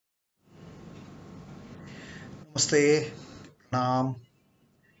Namaste, Pranam,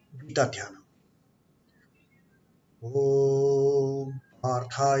 Gita Dhyana. Om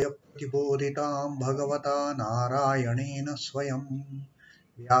Parthaya Pratibodhitam Bhagavata Narayanena Swayam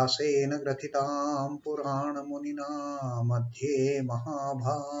Vyasena Grathitam Purana Munina Madhye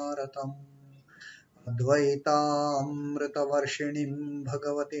Mahabharatam Advaitamritavarshinim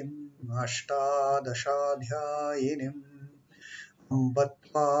Bhagavatim Ashtadashadhyayinim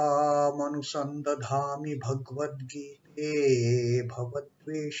Ambatvamanusandadhami Bhagavad-gite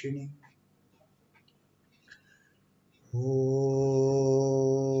Bhavatveshini. Oh.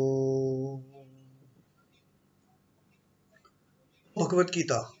 Bhagavad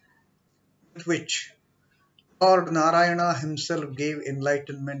Gita, with which Lord Narayana himself gave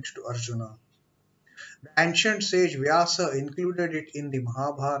enlightenment to Arjuna. The ancient sage Vyasa included it in the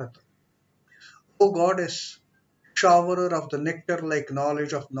Mahabharata. O goddess, showerer of the nectar-like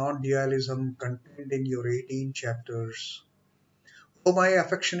knowledge of non-dualism contained in your 18 chapters. O my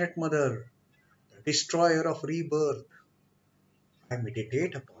affectionate mother, the destroyer of rebirth, I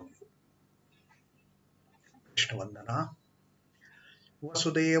meditate upon you. Krishnavandana.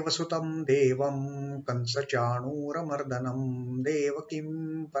 Vasudevasutam devam kansachanuramardanam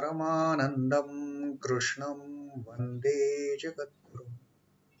devakim paramanandam krishnam vande jagadguru.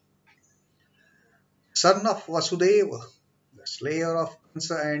 Son of Vasudeva, the slayer of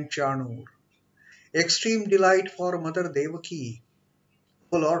Kansa and Chanur, extreme delight for Mother Devaki,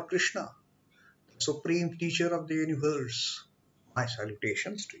 O Lord Krishna, the supreme teacher of the universe, my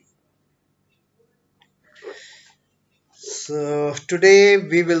salutations to you. So today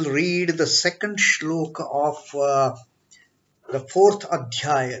we will read the second shloka of the fourth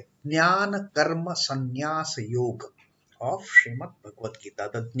adhyaya, Jnana Karma Sannyasa Yoga of Srimad Bhagavad Gita.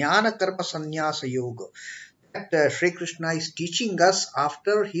 The Jnana Karma Sannyasa Yoga that Sri Krishna is teaching us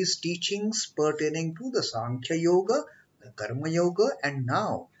after his teachings pertaining to the Sankhya Yoga, the Karma Yoga, and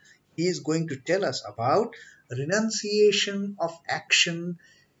now he is going to tell us about renunciation of action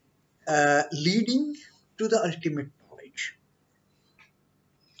leading to the ultimate knowledge.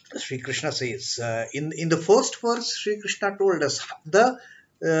 Sri Krishna says in the first verse, Sri Krishna told us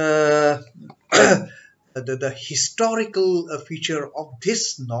the historical feature of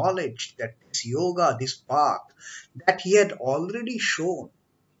this knowledge, that this yoga, this path, that he had already shown.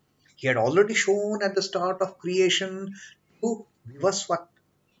 He had already shown at the start of creation to Vivasvat,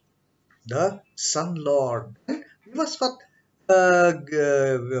 the Sun Lord. And Vivasvat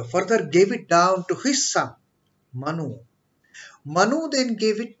further gave it down to his son, Manu. Manu then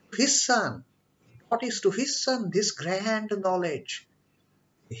gave it to his son. What is to his son? This grand knowledge.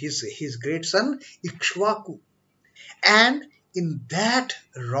 His great son, Ikshvaku. And in that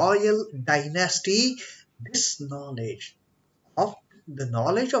royal dynasty, this knowledge of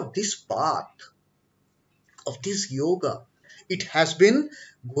this path, of this yoga, it has been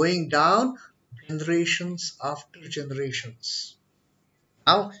going down generations after generations.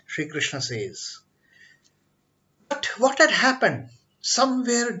 Now, Sri Krishna says, but what had happened?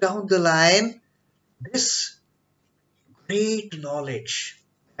 Somewhere down the line, this great knowledge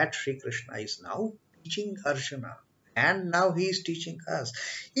that Sri Krishna is now teaching Arjuna, and now he is teaching us,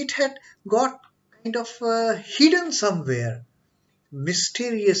 it had got kind of hidden somewhere.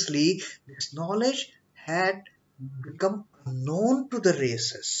 Mysteriously, this knowledge had become unknown to the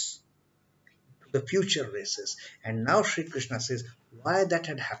races, to the future races. And now Sri Krishna says why that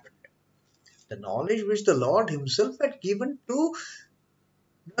had happened. The knowledge which the Lord himself had given to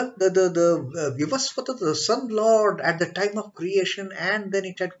the Vivasvata, the Sun Lord, at the time of creation, and then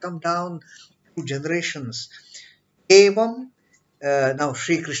it had come down to generations. Evaṁ, now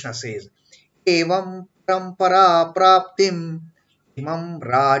Sri Krishna says, evaṁ paramparā-prāptam imaṁ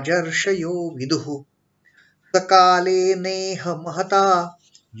rājarṣhayo viduḥ kāleneha mahatā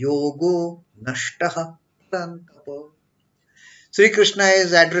yogo naṣhṭaḥ parantapa. Sri Krishna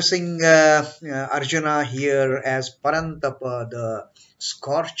is addressing Arjuna here as parantapa, the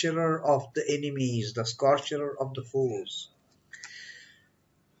scorcherer of the enemies, the scorcherer of the foes.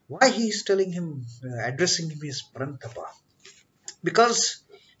 Why he is telling him, addressing him as parantapa? Because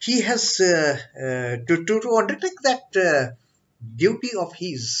he has to undertake that duty of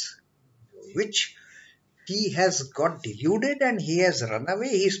his, which he has got deluded and he has run away.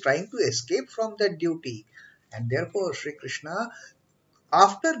 He is trying to escape from that duty. And therefore, Sri Krishna,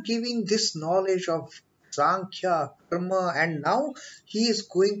 after giving this knowledge of Sankhya, Karma, and now he is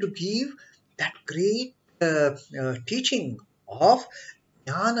going to give that great teaching of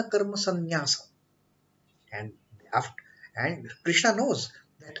Jnana Karma Sannyasa. And Krishna knows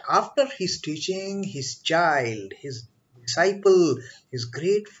that after his teaching, his child, his disciple, his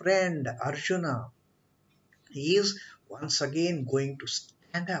great friend Arjuna, He is once again going to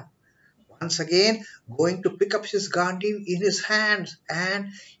stand up, once again going to pick up his Gandhi in his hands, and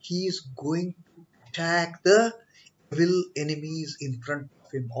he is going to attack the evil enemies in front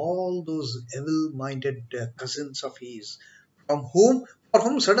of him, all those evil-minded cousins of his, for whom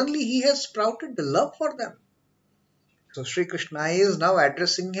suddenly he has sprouted the love for them. So Sri Krishna is now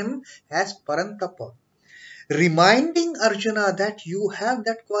addressing him as Parantapa, reminding Arjuna that you have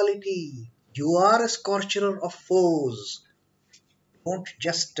that quality. You are a scorcherer of foes. Don't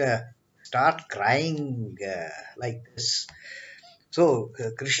just start crying like this. So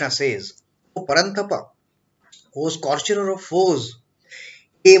Krishna says, O Parantapa, O scorcherer of foes,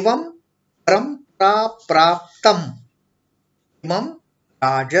 evaṁ paramparā-prāptam, imaṁ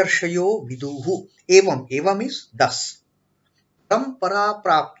rājarṣhayo viduḥ. Evaṁ is thus.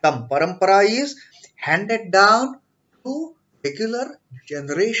 Paramparā-prāptam. Parampara is handed down to regular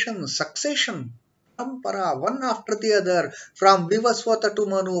generation, succession. Parampara, one after the other, from Vivaswata to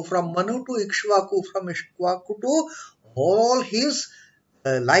Manu, from Manu to Ikshvaku, from Ikshvaku to all his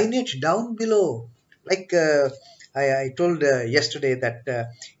lineage down below. Like I told yesterday that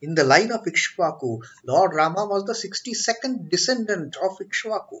in the line of Ikshvaku, Lord Rama was the 62nd descendant of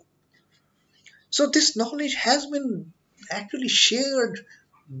Ikshvaku. So this knowledge has been actually shared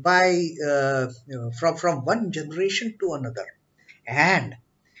by from one generation to another. And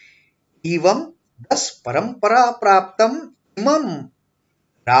evaṁ, thus paramparā-prāptam imaṁ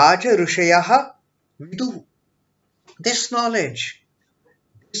rājarṣhayo viduḥ. This knowledge,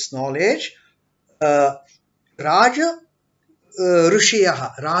 Raja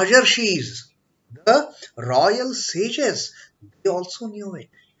Rajarshis, the royal sages, they also knew it.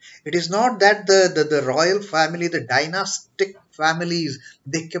 It is not that the royal family, the dynastic families,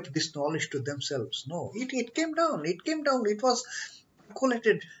 they kept this knowledge to themselves. No, it came down. It came down. It was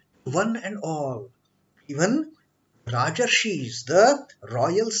circulated to one and all. Even Rajarshis, the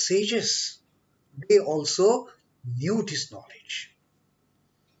royal sages, they also knew this knowledge.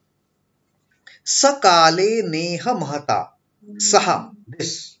 Kāleneha mahatā. Saha,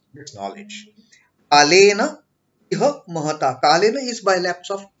 this knowledge. Kāleneha mahatā. Kālena is by lapse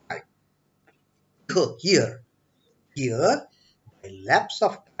of time. Here, by lapse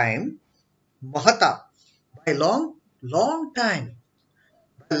of time, mahatā, by long time.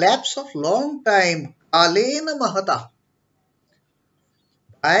 By lapse of long time, kāleneha mahatā.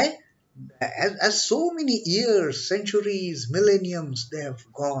 As so many years, centuries, millenniums, they have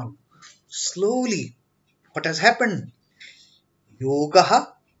gone. Slowly, what has happened?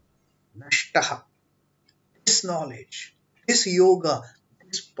 Yoga naṣhṭaḥ. This knowledge, this yoga,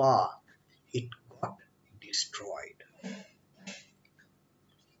 this path, it got destroyed.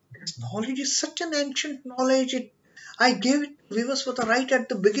 This knowledge is such an ancient knowledge. I gave it to Vivaswata right at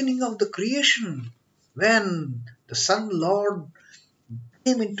the beginning of the creation, when the Sun Lord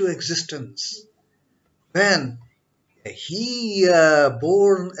came into existence, when he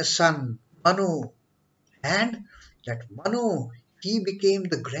bore a son, Manu, and that Manu, he became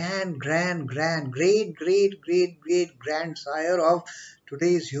the great grandsire of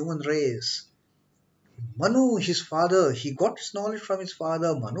today's human race. Manu, his father, he got his knowledge from his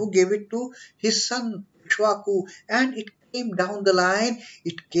father. Manu gave it to his son, Ikshvaku, and it came down the line.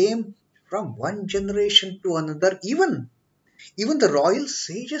 It came from one generation to another. Even the royal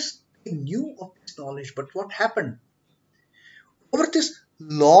sages, they knew of this knowledge. But what happened? Over this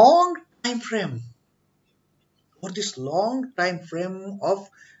long time frame, of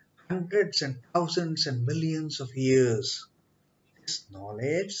hundreds and thousands and millions of years, this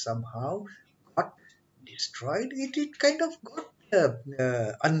knowledge somehow got destroyed. It kind of got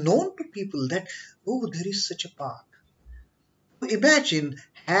unknown to people that, oh, there is such a path. Imagine,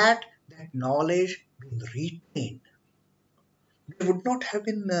 had that knowledge been retained, there would not have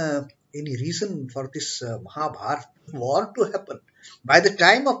been any reason for this Mahabharata war to happen. By the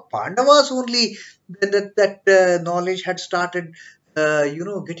time of Pandavas only, that knowledge had started,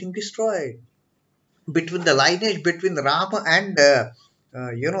 getting destroyed. Between the lineage between Rama and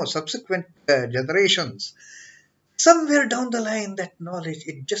subsequent generations, somewhere down the line, that knowledge,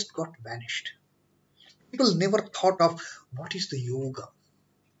 it just got vanished. People never thought of what is the yoga,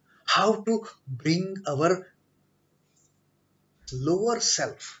 how to bring our lower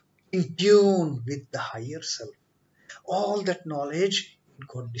self in tune with the higher self. All that knowledge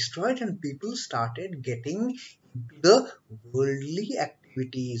got destroyed, and people started getting into the worldly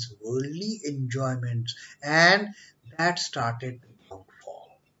activities, worldly enjoyments, and that started the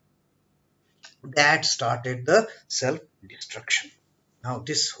downfall. That started the self-destruction. Now,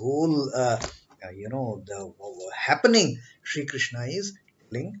 this whole, the happening, Sri Krishna is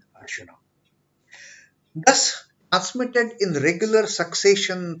telling Arjuna. thus transmitted in regular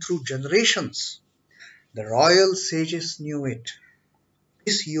succession through generations. The royal sages knew it.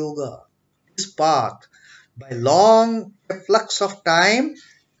 This yoga, this path, by long flux of time,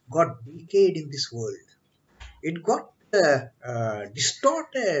 got decayed in this world. It got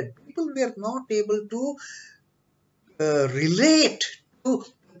distorted. People were not able to relate to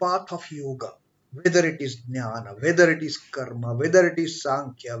the path of yoga, whether it is jnana, whether it is karma, whether it is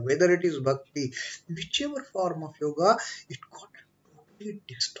sankhya, whether it is bhakti, whichever form of yoga, it got totally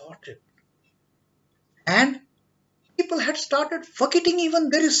distorted. And people had started forgetting even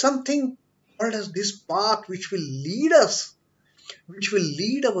there is something called as this path which will lead us, which will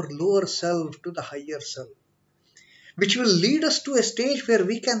lead our lower self to the higher self, which will lead us to a stage where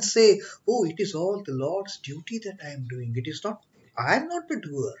we can say, oh, it is all the Lord's duty that I am doing. It is not, I am not the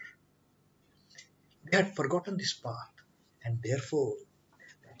doer. They had forgotten this path. And therefore,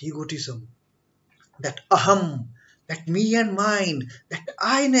 that egotism, that aham, that me and mine, that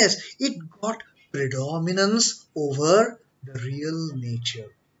I-ness, it got predominance over the real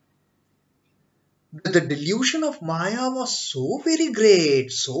nature. The delusion of Maya was so very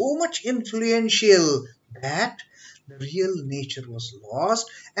great, so much influential, that the real nature was lost,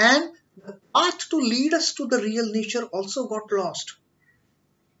 and the path to lead us to the real nature also got lost.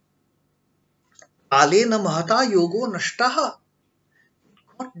 Kāleneha mahatā yogo naṣhṭaḥ.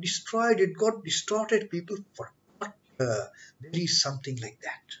 It got destroyed, it got distorted. People forgot there is something like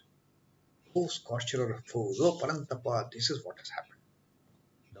that. Oh, scorcherer of foes, oh, parantapa, this is what has happened.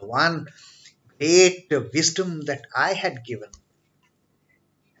 The one great wisdom that I had given,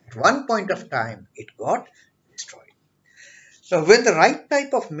 at one point of time, it got destroyed. So when the right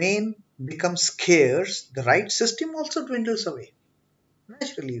type of man becomes scarce, the right system also dwindles away.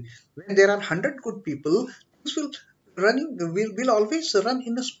 Naturally, when there are 100 good people, things will always run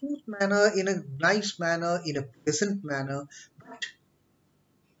in a smooth manner, in a nice manner, in a pleasant manner. But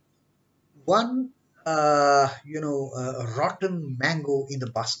one, rotten mango in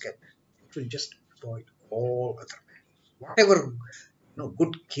the basket, it will just destroy all other mangoes. Whatever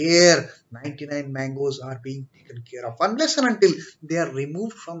good care, 99 mangoes are being taken care of, unless and until they are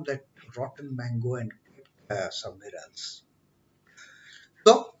removed from that rotten mango and kept somewhere else.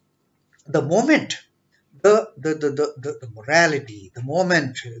 So the moment the morality, the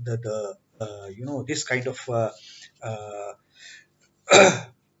moment this kind of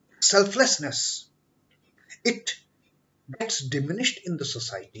selflessness, it gets diminished in the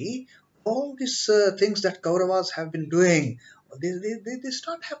society, all these things that Kauravas have been doing, they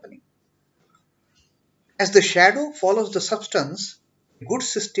start happening. As the shadow follows the substance, a good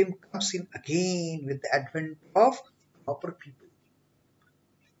system comes in again with the advent of proper people.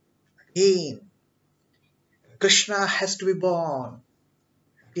 Again, Krishna has to be born.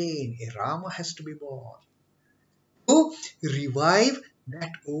 Again, a Rama has to be born. To revive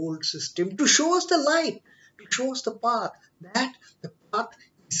that old system, to show us the light, to show us the path, that the path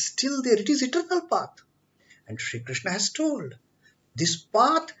is still there. It is eternal path. And Sri Krishna has told, this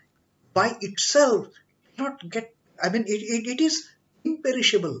path by itself cannot get, it is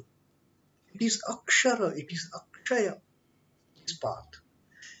imperishable. It is akshara, it is akshaya, this path.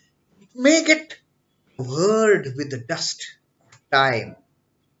 It may get covered with the dust of time.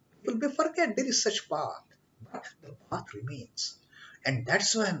 People may forget there is such path, but the path remains. And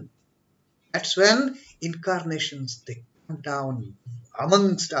that's when incarnations, they come down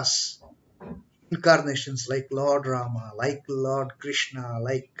amongst us. Incarnations like Lord Rama, like Lord Krishna,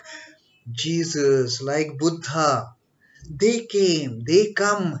 like Jesus, like Buddha, they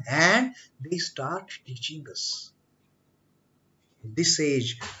come and they start teaching us. In this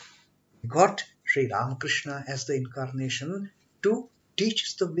age, we got Sri Ramakrishna as the incarnation to teach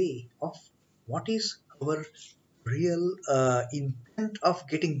us the way of what is our real intent of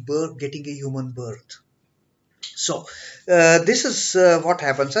getting a human birth. So, this is what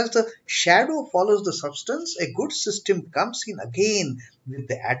happens. As the shadow follows the substance, a good system comes in again with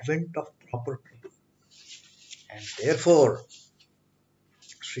the advent of proper people. And therefore,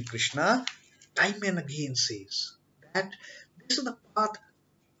 Sri Krishna time and again says that this is the path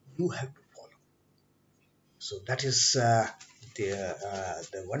you have to follow. So that is the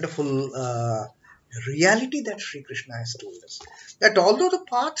wonderful reality that Sri Krishna has told us. That although the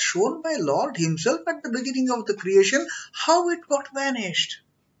path shown by Lord himself at the beginning of the creation, how it got vanished.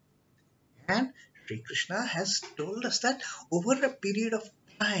 And Sri Krishna has told us that over a period of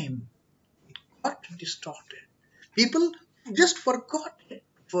time, it got distorted. People just forgot it.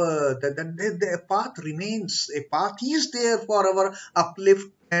 That the path remains. A path is there for our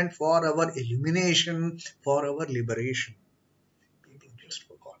upliftment, for our illumination, for our liberation. People just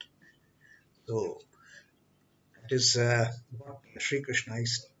forgot. So That is what Sri Krishna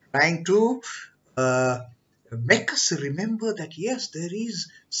is trying to make us remember that yes, there is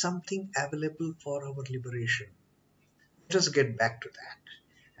something available for our liberation. Let us get back to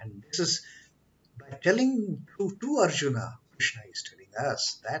that. And this is by telling to Arjuna, Krishna is telling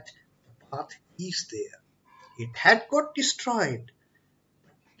us that the path is there. It had got destroyed.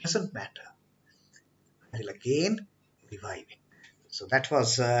 It doesn't matter. I will again revive it. So that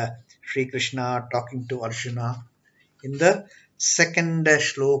was Sri Krishna talking to Arjuna in the second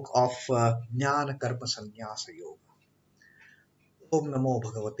shloka of Jnana Karma Sannyasa Yoga. Om Namo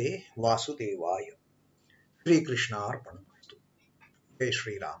Bhagavate Vasudevaya. Sri Krishna Arpanamastu. Jai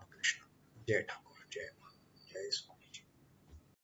Sri Ramakrishna. Jai Thakur.